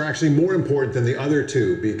insects are actually more important than the other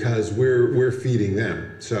two because we're feeding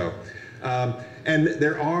them. So, and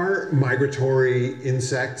there are migratory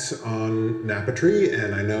insects on Napatree,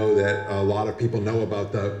 and I know that a lot of people know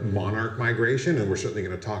about the monarch migration, and we're certainly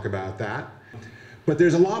going to talk about that. But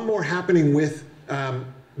there's a lot more happening with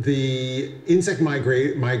the insect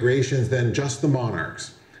migrations than just the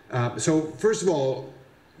monarchs. So first of all,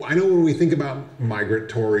 I know when we think about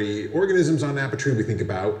migratory organisms on Napatree, we think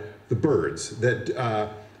about the birds that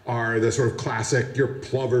are the sort of classic, your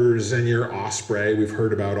plovers and your osprey we've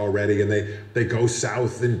heard about already, and they go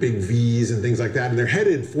south in big V's and things like that, and they're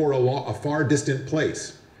headed for a far distant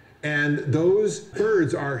place. And those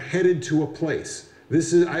birds are headed to a place.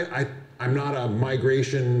 This is, I'm not a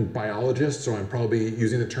migration biologist, so I'm probably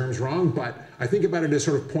using the terms wrong, but I think about it as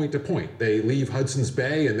sort of point to point. They leave Hudson's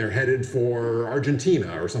Bay and they're headed for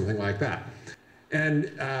Argentina or something like that.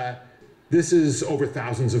 And this is over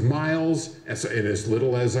thousands of miles in as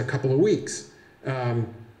little as a couple of weeks.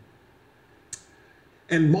 And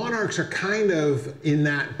monarchs are kind of in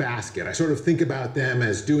that basket. I sort of think about them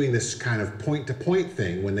as doing this kind of point to point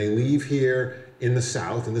thing when they leave here in the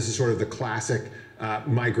south, and this is sort of the classic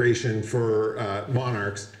migration for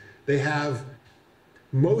monarchs. They have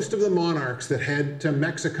most of the monarchs that head to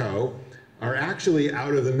Mexico are actually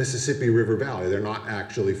out of the Mississippi River Valley. They're not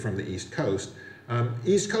actually from the East Coast.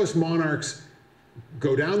 East Coast monarchs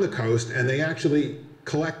go down the coast and they actually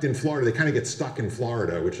collect in Florida. They kind of get stuck in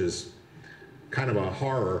Florida, which is kind of a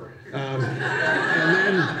horror.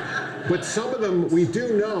 But some of them, we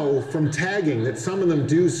do know from tagging that some of them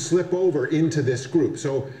do slip over into this group.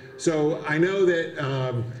 So I know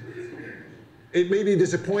that it may be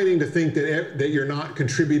disappointing to think that you're not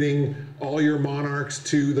contributing all your monarchs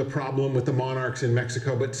to the problem with the monarchs in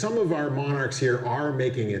Mexico, but some of our monarchs here are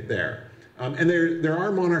making it there. And there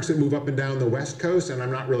are monarchs that move up and down the West Coast, and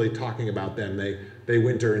I'm not really talking about them. They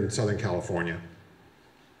winter in Southern California.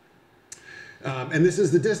 And this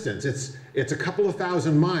is the distance. It's a couple of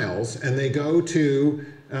thousand miles, and they go to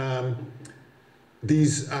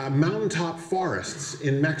these mountaintop forests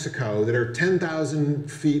in Mexico that are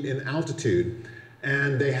 10,000 feet in altitude,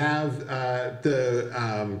 and they have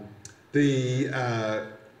the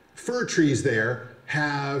fir trees there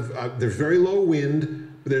have there's very low wind.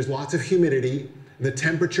 There's lots of humidity. The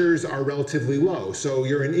temperatures are relatively low. So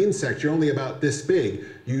you're an insect, you're only about this big.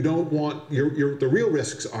 You don't want, the real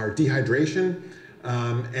risks are dehydration.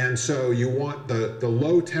 And so you want the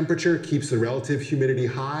low temperature keeps the relative humidity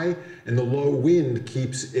high, and the low wind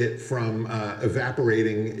keeps it from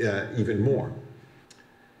evaporating even more.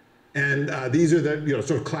 And these are the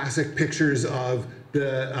sort of classic pictures of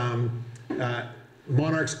the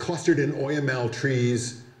monarchs clustered in oyamel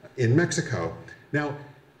trees in Mexico. Now,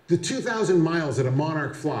 the 2,000 miles that a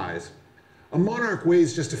monarch flies, a monarch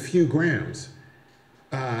weighs just a few grams.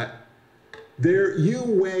 You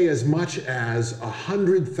weigh as much as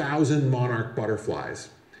 100,000 monarch butterflies.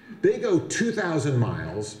 They go 2,000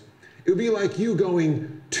 miles. It would be like you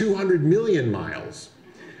going 200 million miles,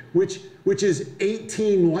 which is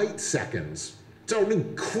 18 light seconds. It's an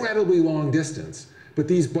incredibly long distance. But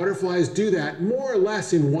these butterflies do that more or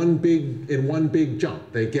less in one big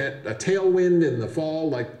jump. They get a tailwind in the fall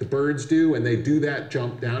like the birds do, and they do that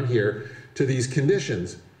jump down here to these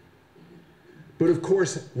conditions. But of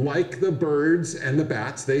course, like the birds and the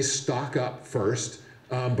bats, they stock up first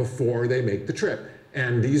before they make the trip.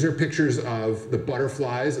 And these are pictures of the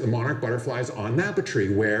butterflies, the monarch butterflies on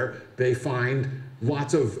Napatree, where they find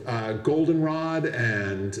lots of goldenrod,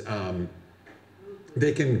 and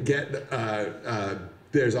they can get,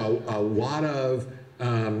 there's a lot of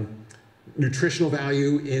nutritional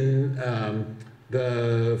value in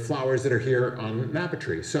the flowers that are here on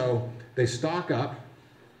Napatree. So they stock up,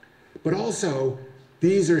 but also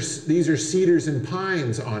these are cedars and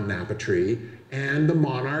pines on Napatree, and the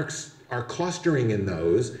monarchs are clustering in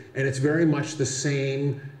those, and it's very much the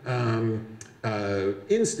same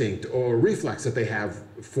instinct or reflex that they have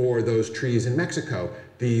for those trees in Mexico.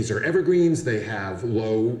 These are evergreens, they have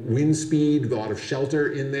low wind speed, a lot of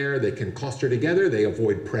shelter in there, they can cluster together, they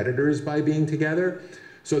avoid predators by being together.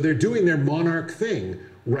 So they're doing their monarch thing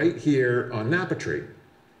right here on Napatree.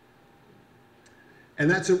 And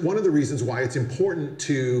that's one of the reasons why it's important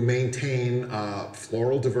to maintain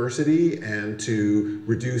floral diversity and to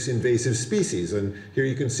reduce invasive species. And here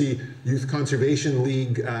you can see Youth Conservation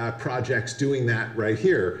League projects doing that right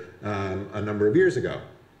here a number of years ago.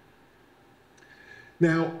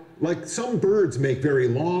 Now, like some birds make very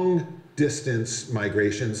long distance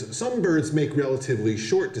migrations, some birds make relatively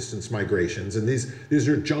short distance migrations, and these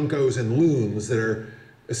are juncos and loons that are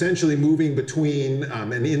essentially moving between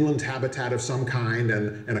an inland habitat of some kind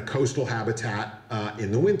and a coastal habitat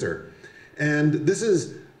in the winter. And this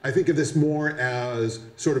is, I think of this more as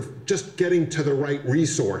sort of just getting to the right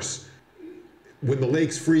resource. When the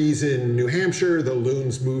lakes freeze in New Hampshire, the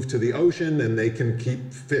loons move to the ocean and they can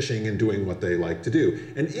keep fishing and doing what they like to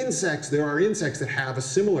do. And insects, there are insects that have a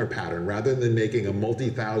similar pattern. Rather than making a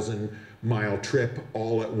multi-thousand-mile trip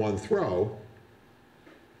all at one throw,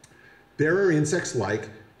 there are insects like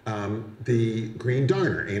the green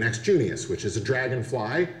darner, Anax junius, which is a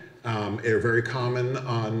dragonfly. They're very common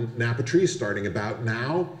on Napatree starting about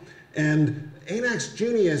now. And Anax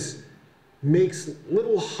junius makes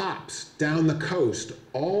little hops down the coast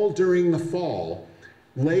all during the fall,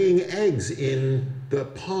 laying eggs in the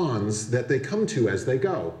ponds that they come to as they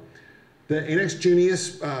go. The Anax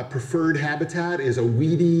junius preferred habitat is a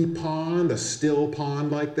weedy pond, a still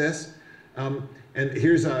pond like this. And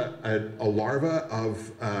here's a larva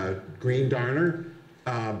of green darner.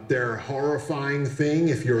 They're a horrifying thing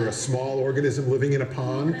if you're a small organism living in a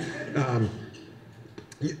pond.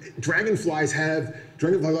 Dragonflies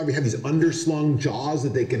larvae have these underslung jaws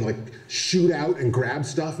that they can like shoot out and grab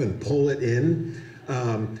stuff and pull it in.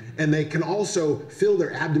 And they can also fill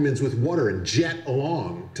their abdomens with water and jet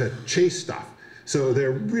along to chase stuff. So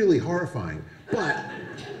they're really horrifying.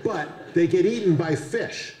 But they get eaten by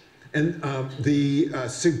fish. And the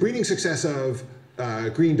breeding success of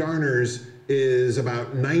green darners is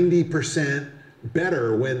about 90%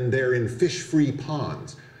 better when they're in fish-free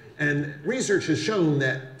ponds. And research has shown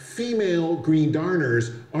that female green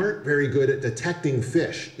darners aren't very good at detecting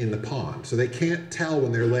fish in the pond. So they can't tell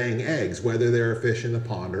when they're laying eggs whether there are fish in the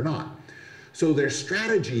pond or not. So their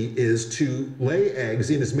strategy is to lay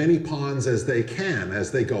eggs in as many ponds as they can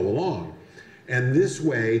as they go along. And this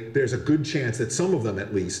way, there's a good chance that some of them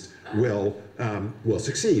at least will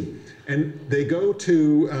succeed. And they go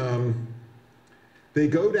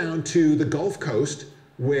down to the Gulf Coast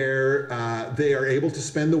where they are able to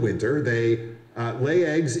spend the winter. They lay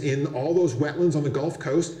eggs in all those wetlands on the Gulf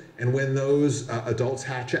Coast, and when those adults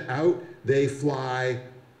hatch out, they fly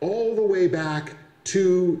all the way back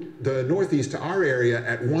to the Northeast, to our area,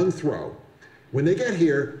 at one throw. When they get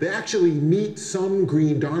here, they actually meet some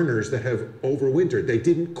green darners that have overwintered. They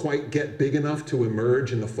didn't quite get big enough to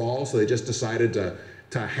emerge in the fall, so they just decided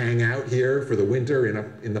to hang out here for the winter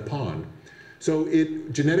in the pond. So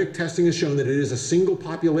genetic testing has shown that it is a single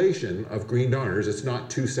population of green darners. It's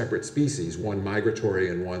not two separate species, one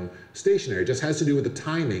migratory and one stationary. It just has to do with the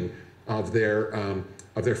timing of their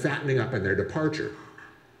fattening up and their departure.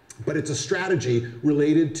 But it's a strategy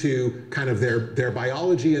related to kind of their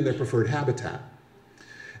biology and their preferred habitat.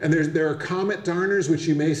 And there are comet darners, which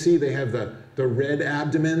you may see. They have the red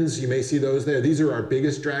abdomens. You may see those there. These are our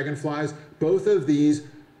biggest dragonflies. Both of these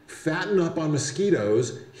fatten up on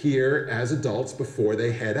mosquitoes here as adults before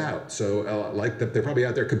they head out. So they're probably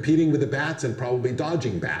out there competing with the bats and probably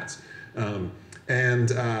dodging bats.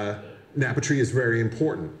 Napatree is very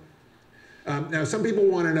important. Now, some people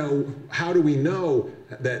want to know, how do we know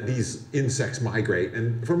that these insects migrate?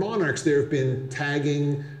 And for monarchs, there have been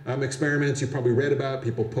tagging experiments you've probably read about.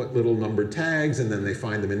 People put little numbered tags, and then they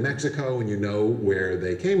find them in Mexico, and you know where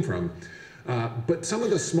they came from. But some of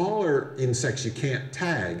the smaller insects you can't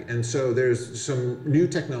tag, and so there's some new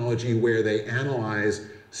technology where they analyze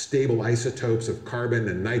stable isotopes of carbon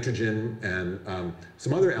and nitrogen and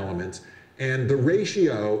some other elements, and the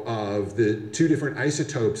ratio of the two different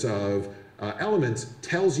isotopes of elements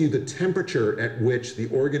tells you the temperature at which the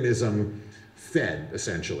organism fed,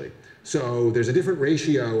 essentially. So there's a different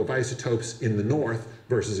ratio of isotopes in the north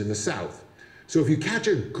versus in the south. So if you catch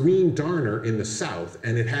a green darner in the south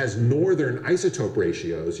and it has northern isotope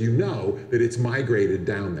ratios, you know that it's migrated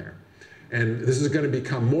down there. And this is going to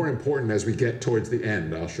become more important as we get towards the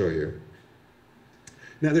end. I'll show you.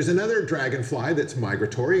 Now there's another dragonfly that's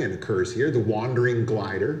migratory and occurs here, the wandering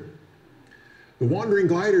glider. The wandering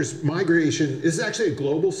glider's migration is actually a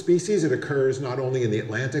global species. It occurs not only in the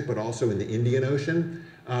Atlantic, but also in the Indian Ocean.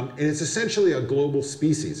 And it's essentially a global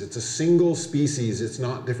species. It's a single species. It's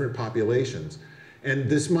not different populations. And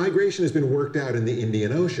this migration has been worked out in the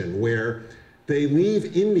Indian Ocean, where they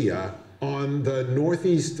leave India on the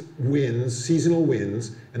northeast winds, seasonal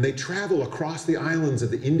winds, and they travel across the islands of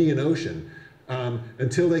the Indian Ocean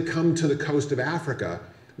until they come to the coast of Africa,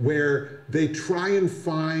 where they try and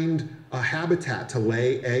find a habitat to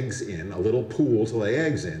lay eggs in, a little pool to lay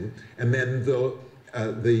eggs in, and then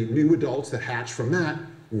the new adults that hatch from that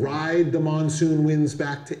ride the monsoon winds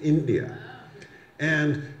back to India.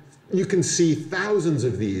 And you can see thousands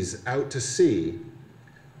of these out to sea,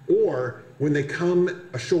 or when they come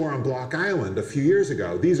ashore on Block Island a few years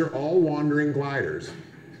ago, these are all wandering gliders.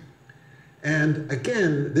 And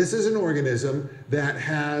again, this is an organism that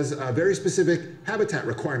has a very specific habitat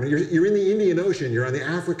requirement. You're in the Indian Ocean, you're on the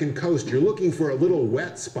African coast, you're looking for a little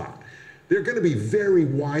wet spot. They're going to be very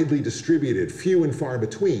widely distributed, few and far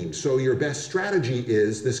between. So your best strategy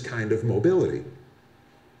is this kind of mobility.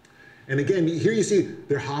 And again, here you see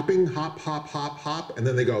they're hopping, hop, hop, hop, hop, and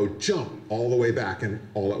then they go jump all the way back and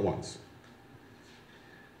all at once.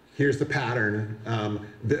 Here's the pattern.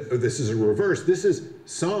 This is a reverse. This is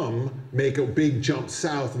some make a big jump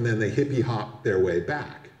south and then they hippie hop their way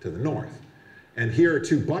back to the north. And here are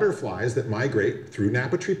two butterflies that migrate through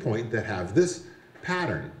Napatree Point that have this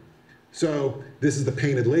pattern. So this is the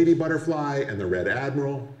painted lady butterfly and the red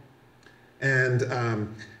admiral.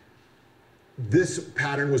 And this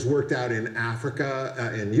pattern was worked out in Africa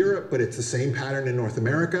and Europe, but it's the same pattern in North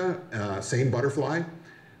America, same butterfly.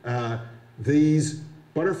 These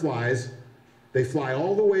butterflies, they fly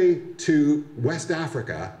all the way to West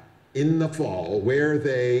Africa in the fall, where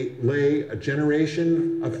they lay a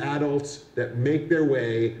generation of adults that make their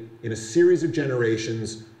way in a series of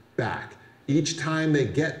generations back. Each time they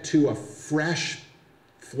get to a fresh,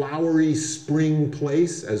 flowery spring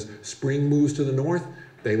place, as spring moves to the north,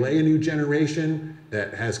 they lay a new generation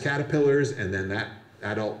that has caterpillars, and then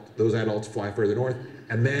those adults fly further north.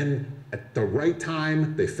 And then at the right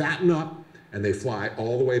time, they fatten up, and they fly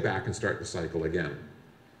all the way back and start the cycle again.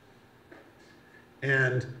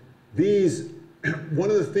 And these, one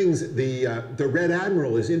of the things, the Red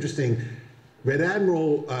Admiral is interesting. The Red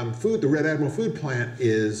Admiral food plant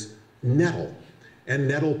is nettle. And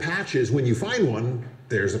nettle patches, when you find one,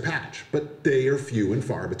 there's a patch, but they are few and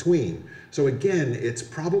far between. So again, it's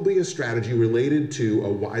probably a strategy related to a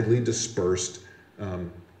widely dispersed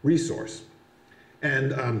resource.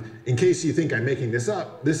 And in case you think I'm making this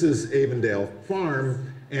up, this is Avondale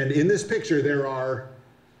Farm, and in this picture there are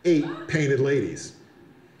 8 painted ladies.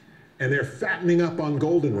 And they're fattening up on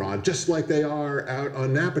goldenrod, just like they are out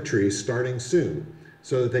on Napatree starting soon,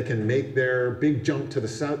 so that they can make their big jump to the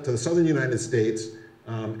southern United States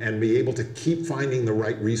and be able to keep finding the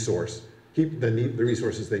right resource, keep the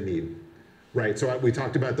resources they need. Right, so we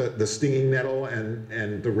talked about the stinging nettle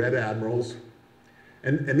and the red admirals.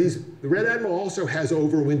 And the red admiral also has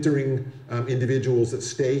overwintering individuals that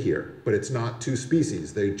stay here, but it's not 2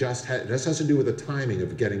 species. It just has to do with the timing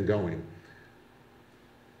of getting going.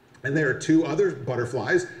 And there are 2 other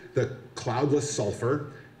butterflies, the cloudless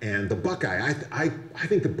sulfur and the buckeye. I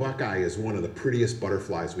think the buckeye is one of the prettiest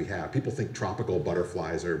butterflies we have. People think tropical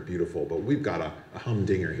butterflies are beautiful, but we've got a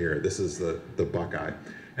humdinger here. This is the buckeye.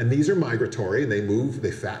 And these are migratory, and they move, they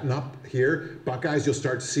fatten up here. Buckeyes you'll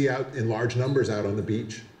start to see out in large numbers out on the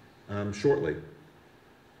beach shortly.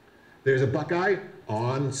 There's a buckeye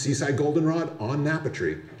on seaside goldenrod on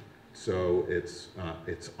Napatree. So it's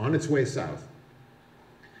on its way south.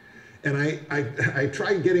 And I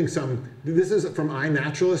tried getting some, this is from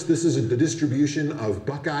iNaturalist. This is the distribution of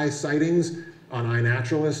buckeye sightings on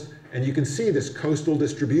iNaturalist. And you can see this coastal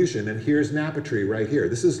distribution, and here's Napatree right here.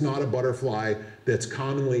 This is not a butterfly that's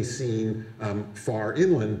commonly seen far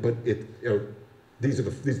inland, but these are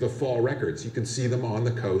the fall records. You can see them on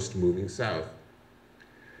the coast moving south.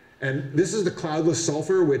 And this is the cloudless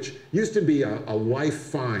sulfur, which used to be a life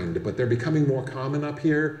find, but they're becoming more common up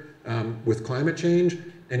here with climate change.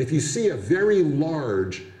 And if you see a very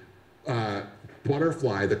large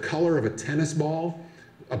butterfly, the color of a tennis ball,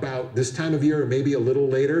 about this time of year or maybe a little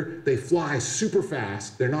later, they fly super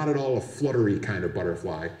fast. They're not at all a fluttery kind of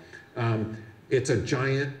butterfly. It's a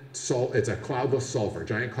giant it's a cloudless sulfur,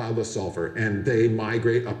 giant cloudless sulfur, and they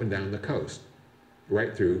migrate up and down the coast,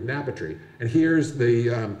 right through Napatree. And here's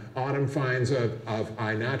the autumn finds of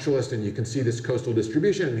iNaturalist, and you can see this coastal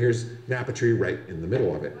distribution, and here's Napatree right in the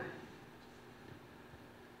middle of it.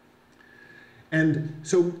 And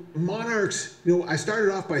so monarchs, I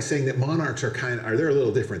started off by saying that monarchs they're a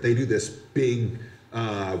little different. They do this big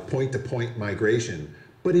point-to-point migration.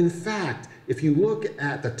 But in fact, if you look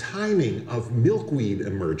at the timing of milkweed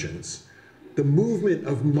emergence, the movement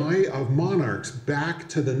of monarchs back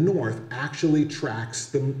to the north actually tracks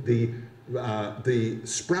the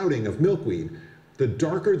sprouting of milkweed. The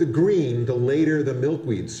darker the green, the later the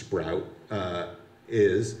milkweed sprout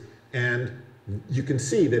is. And you can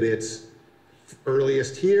see that it's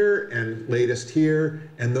earliest here and latest here,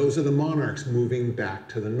 and those are the monarchs moving back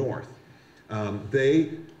to the north.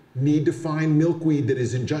 They need to find milkweed that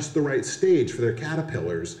is in just the right stage for their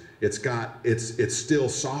caterpillars. It's still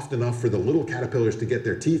soft enough for the little caterpillars to get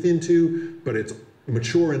their teeth into, but it's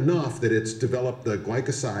mature enough that it's developed the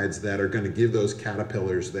glycosides that are going to give those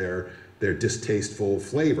caterpillars their distasteful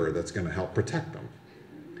flavor that's going to help protect them.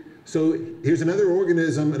 So here's another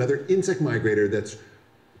organism, another insect migrator that's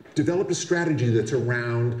developed a strategy that's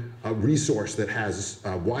around a resource that has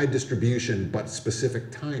a wide distribution but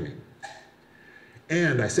specific timing.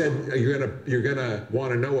 And I said you're gonna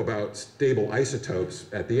want to know about stable isotopes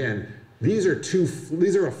at the end. These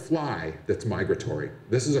are a fly that's migratory.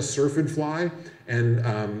 This is a syrphid fly, and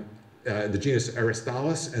the genus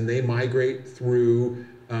Aristalis, and they migrate through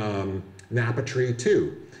Napatree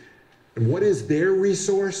too. And what is their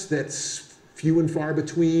resource that's few and far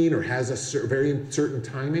between, or has a very certain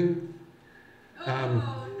timing?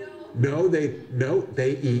 No, they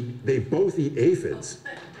both eat aphids.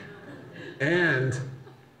 And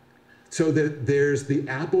so there's the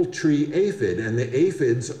apple tree aphid, and the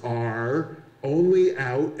aphids are only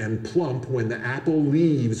out and plump when the apple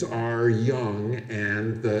leaves are young,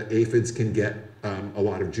 and the aphids can get a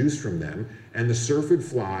lot of juice from them. And the syrphid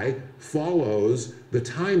fly follows the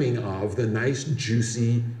timing of the nice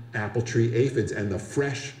juicy apple tree aphids and the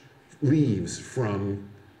fresh leaves from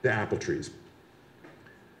the apple trees.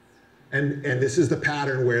 And this is the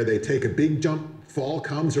pattern where they take a big jump, fall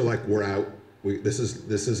comes, they're like, we're out. This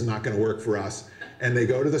is not going to work for us. And they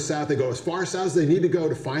go to the south, they go as far south as they need to go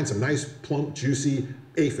to find some nice, plump, juicy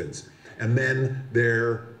aphids. And then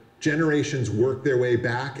their generations work their way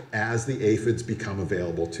back as the aphids become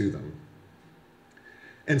available to them.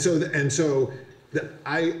 And so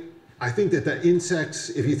I I think that the insects,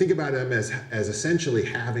 if you think about them as essentially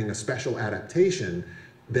having a special adaptation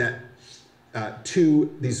that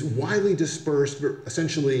to these widely dispersed,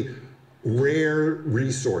 essentially rare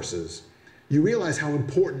resources, you realize how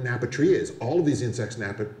important Napatree is. All of these insects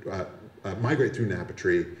migrate through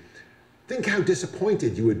Napatree. Think how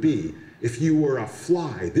disappointed you would be if you were a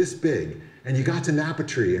fly this big and you got to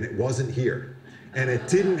Napatree and it wasn't here, and it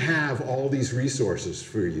didn't have all these resources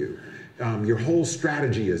for you. Your whole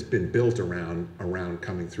strategy has been built around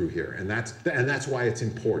coming through here, and that's why it's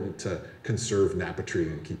important to conserve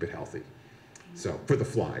Napatree and keep it healthy. So for the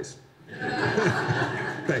flies.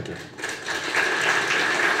 Thank you.